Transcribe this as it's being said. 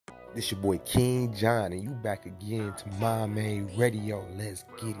This your boy King John, and you back again to My Main Radio. Let's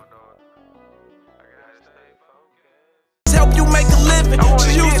get it. Help you make a living.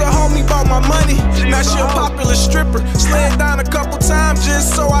 She used to hold me about my money. Now she a popular stripper. Slid down a couple times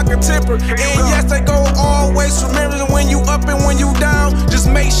just so I could tip her. And yes, they go always remembering when you up and when you down. Just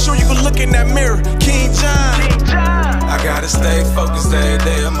make sure you can look in that mirror. King John. I gotta stay focused every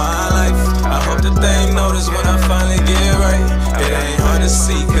day of my life. I hope that they notice when I finally get right. It ain't hard to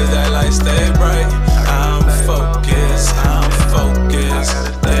see cause that light stay bright. I'm focused, yeah.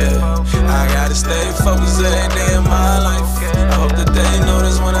 I gotta stay focused every day of my life. I hope that they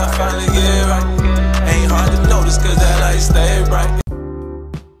notice when I finally get right. Ain't hard to notice cause that light stay bright.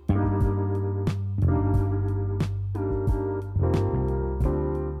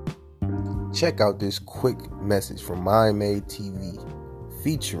 Check out this quick message from My Main TV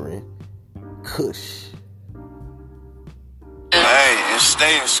featuring Kush. Hey, and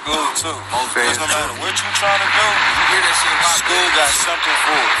stay in school too. Because no matter what you trying to do, school got something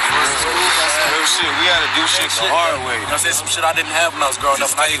for it. Real shit, we had to do shit the hard way. You know what I'm saying? Some shit I didn't have when I was growing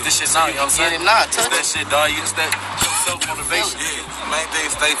up. I use this shit now, you know what I'm saying? It's that shit, dog. It's that self-motivation. Yeah, the main thing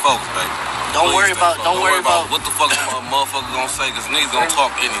is stay focused, baby. Don't worry about what the fuck motherfuckers gonna say, because niggas gonna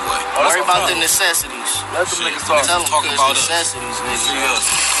talk anyway. Worry about the necessities. Let them niggas talk. Tell them Talk about necessities,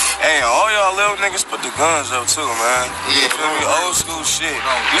 nigga. Hey, all y'all little niggas put the guns up too, man. Yeah, you feel me? Old school shit.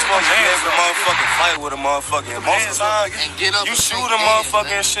 You supposed to be able to motherfucking fight with a motherfucker. And most of the time, you shoot a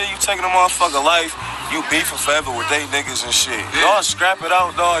motherfucker and shit, you taking a motherfucker life, you beefing forever with they niggas and shit. Y'all scrap it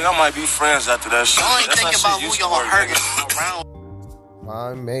out, dog. Y'all might be friends after that shit. Y'all ain't thinking about who y'all hurting around.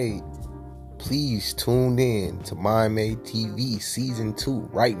 My Main, please tune in to My Main TV Season 2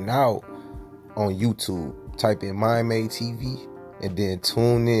 right now on YouTube. Type in My Main TV and then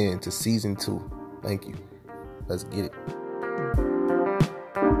tune in to Season 2. Thank you. Let's get it.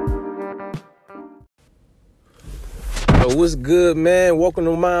 Yo, what's good, man? Welcome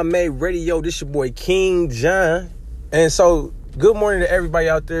to My Main Radio. This your boy King John. And so, good morning to everybody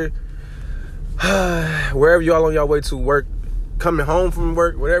out there. Wherever y'all on y'all way to work, coming home from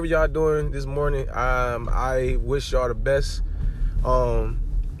work, whatever y'all doing this morning, I wish y'all the best.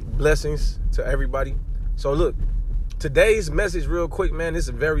 Blessings to everybody. So look, today's message real quick, man, this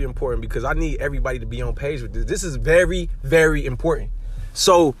is very important because I need everybody to be on page with this. This is very, very important.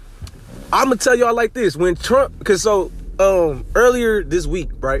 So I'm going to tell y'all like this. When Trump, earlier this week,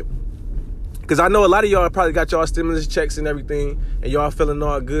 right? Because I know a lot of y'all probably got y'all stimulus checks and everything, and y'all feeling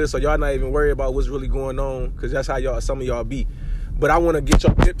all good, so y'all not even worried about what's really going on, because that's how some of y'all be. But I want to get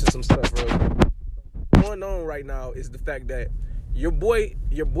y'all hip to some stuff, bro. What's going on right now is the fact that your boy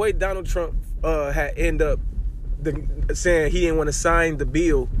Donald Trump had end up saying he didn't want to sign the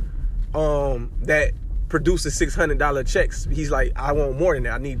bill that produces $600 checks. He's like, I want more than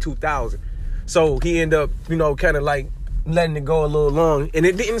that. I need $2,000. So he ended up, kind of like letting it go a little long, and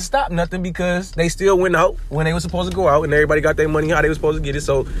it didn't stop nothing because they still went out when they were supposed to go out, and everybody got their money how they were supposed to get it.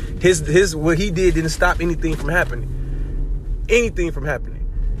 So his what he did didn't stop anything from happening.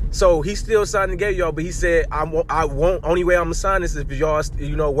 So he still signed and gave y'all, but he said, I won't, only way I'm gonna sign this is if y'all,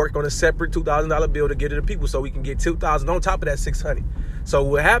 work on a separate $2,000 bill to get it to people so we can get $2,000 on top of that $600. So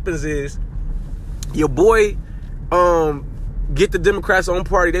what happens is your boy get the Democrats on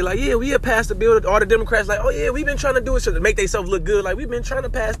party. They like, yeah, we have passed the bill. All the Democrats like, oh yeah, we've been trying to do it to make themselves look good. Like, we've been trying to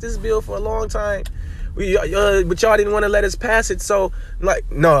pass this bill for a long time. But y'all didn't want to let us pass it. So like,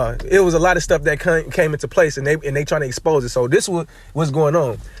 no, it was a lot of stuff that came into place, and they trying to expose it. So this was what's going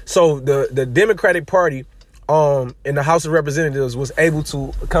on. So the Democratic Party in the House of Representatives was able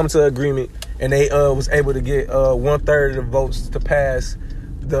to come to agreement, and they was able to get 1/3 of the votes to pass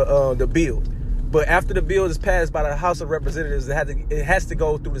the bill. But after the bill is passed by the House of Representatives, it has to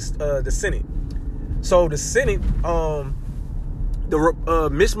go through the Senate. So the Senate, Mitch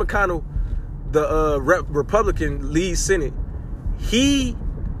McConnell, the Republican lead Senate, he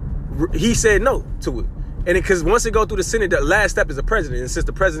said no to it. And because once it go through the Senate, the last step is the president. And since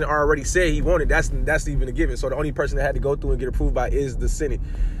the president already said he wanted, that's even a given. So the only person that had to go through and get approved by is the Senate.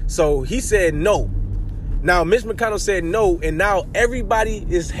 So he said no. Now, Mitch McConnell said no, and now everybody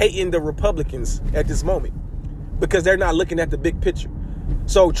is hating the Republicans at this moment because they're not looking at the big picture.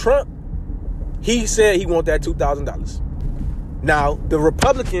 So Trump, he said he want that $2,000. Now, the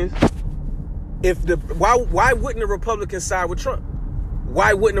Republicans, why wouldn't the Republicans side with Trump?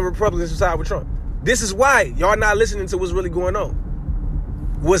 Why wouldn't the Republicans side with Trump? This is why y'all not listening to what's really going on.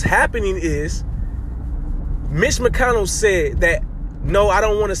 What's happening is Mitch McConnell said that, no, I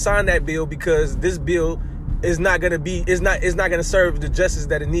don't want to sign that bill because this bill is not going to serve the justice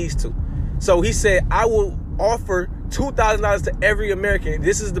that it needs to. So he said, I will offer $2,000 to every American.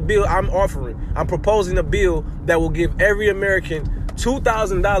 This is the bill I'm offering. I'm proposing a bill that will give every American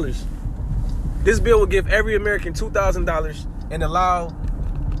 $2,000. This bill will give every American $2,000 and allow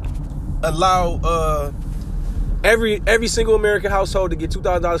every single American household to get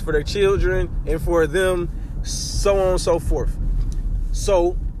 $2,000 for their children and for them, so on and so forth.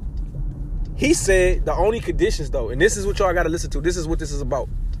 So he said the only conditions, though, and this is what y'all got to listen to. This is what this is about.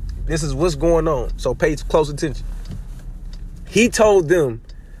 This is what's going on. So pay close attention. He told them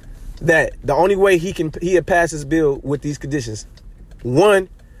that the only way he had passed this bill with these conditions: one,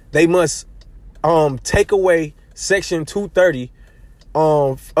 they must take away Section 230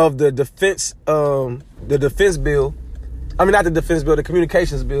 of the defense bill. I mean, not the defense bill, the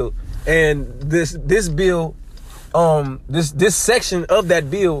communications bill. And this bill, this section of that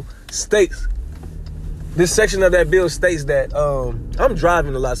bill states. This section of that bill states that I'm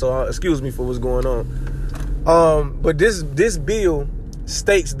driving a lot, so excuse me for what's going on. But this bill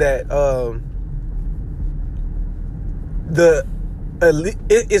states that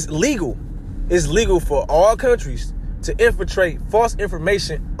it's legal. It's legal for all countries to infiltrate false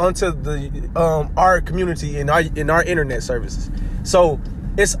information onto our community and our internet services. So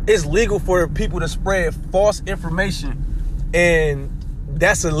it's legal for people to spread false information, and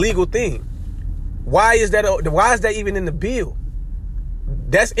that's a legal thing. Why is that even in the bill?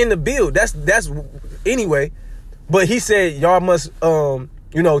 That's in the bill. That's anyway. But he said y'all must repeal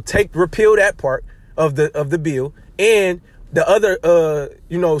that part of the bill, and the other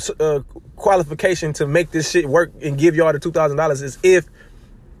qualification to make this shit work and give y'all the $2,000 is if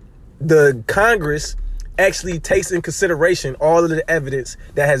the Congress actually takes in consideration all of the evidence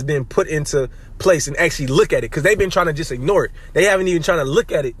that has been put into place and actually look at it, because they've been trying to just ignore it. They haven't even trying to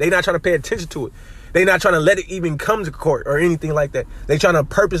look at it. They're not trying to pay attention to it. They're not trying to let it even come to court or anything like that. They're trying to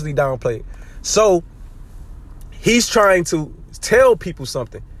purposely downplay it. So he's trying to tell people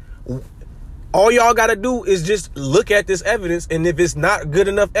something. All y'all got to do is just look at this evidence, and if it's not good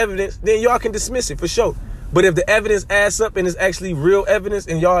enough evidence, then y'all can dismiss it for sure. But if the evidence adds up and it's actually real evidence,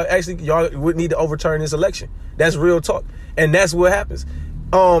 and y'all would need to overturn this election. That's real talk. And that's what happens.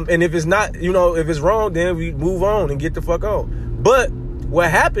 And if it's not, if it's wrong, then we move on and get the fuck on. But what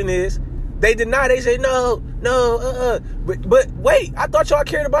happened is they deny. They say no. But wait, I thought y'all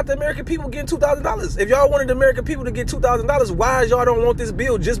cared about the American people getting $2,000. If y'all wanted the American people to get $2,000, why y'all don't want this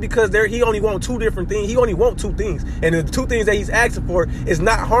bill? Just because he only wants two different things. He only wants two things, and the two things that he's asking for is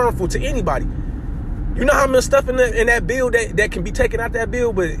not harmful to anybody. You know how much stuff in that bill that can be taken out that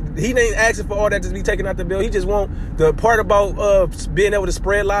bill, but he ain't asking for all that to be taken out the bill. He just want the part about being able to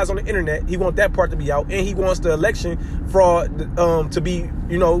spread lies on the internet. He want that part to be out, and he wants the election fraud to be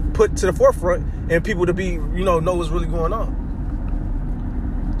put to the forefront, and people to be know what's really going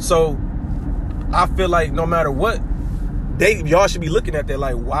on. So I feel like no matter what, y'all should be looking at that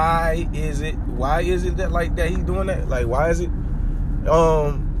like, why is it that like that he's doing that? Like, why is it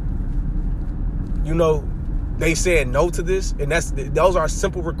they said no to this, and those are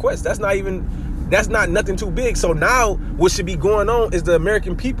simple requests. That's not nothing too big. So now what should be going on is the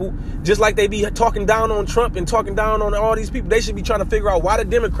American people, just like they be talking down on Trump and talking down on all these people, they should be trying to figure out why the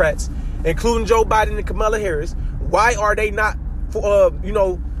Democrats, including Joe Biden and Kamala Harris, why are they not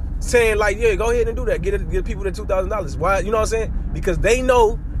saying like, yeah, go ahead and do that, get people the $2,000. Why? You know what I'm saying? Because they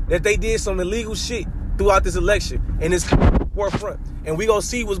know that they did some illegal shit throughout this election, and it's forefront. And we gonna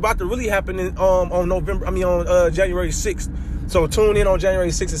see what's about to really happen on January 6th. So tune in on January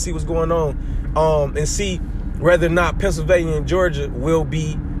 6th and see what's going on, and see whether or not Pennsylvania and Georgia will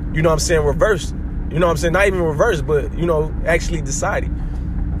be, reversed. Not even reversed, but actually decided.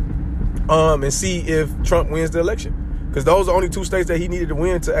 And see if Trump wins the election, because those are the only two states that he needed to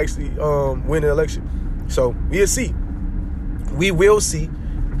win to actually win the election. So we'll see. We will see.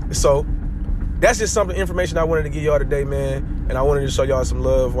 So that's just information I wanted to give y'all today, man. And I wanted to show y'all some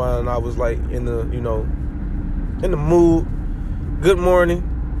love while I was like in the mood. Good morning.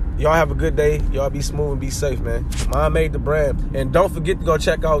 Y'all have a good day. Y'all be smooth and be safe, man. Mom made the brand. And don't forget to go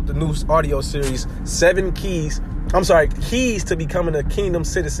check out the new audio series, Keys to Becoming a Kingdom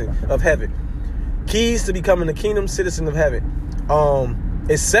Citizen of Heaven. Keys to Becoming a Kingdom Citizen of Heaven.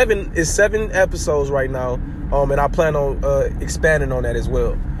 It's seven episodes right now. And I plan on expanding on that as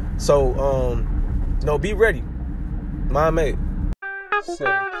well. So be ready. Mom made.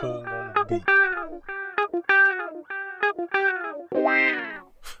 Seven King on the beat.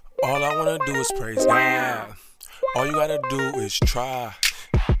 All I wanna do is praise God. All you gotta do is try.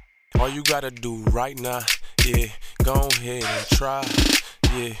 All you gotta do right now, yeah, go ahead and try.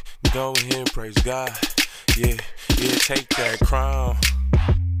 Yeah, go ahead and praise God. Yeah, take that crown.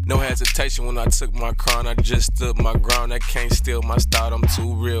 No hesitation when I took my crown, I just stood my ground. That can't steal my style, I'm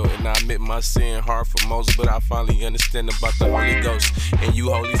too real. And I admit my sin hard for most, but I finally understand about the Holy Ghost. And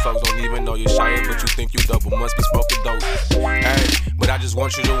you holy folks don't even know you're shy, but you think you dope, but must be smoking dope. Hey, but I just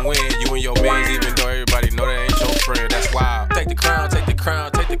want you to win, you and your mans, even though everybody know that ain't your friend. That's wild. Take the crown, take the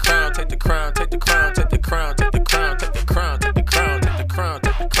crown, take the crown, take the crown, take the crown, take the crown, take the crown, take the crown, take the crown, take the crown,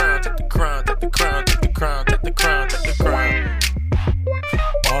 take the crown, take the crown, take the crown, take the crown, take the crown, take the crown.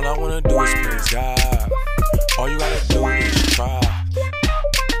 All I wanna do is praise God. All you gotta do is try.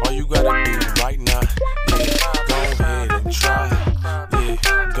 All you gotta do right now, yeah, go ahead and try.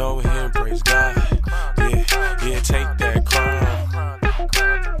 Yeah, go ahead and praise God. Yeah, yeah, take that crown. Take the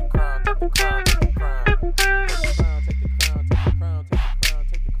crown.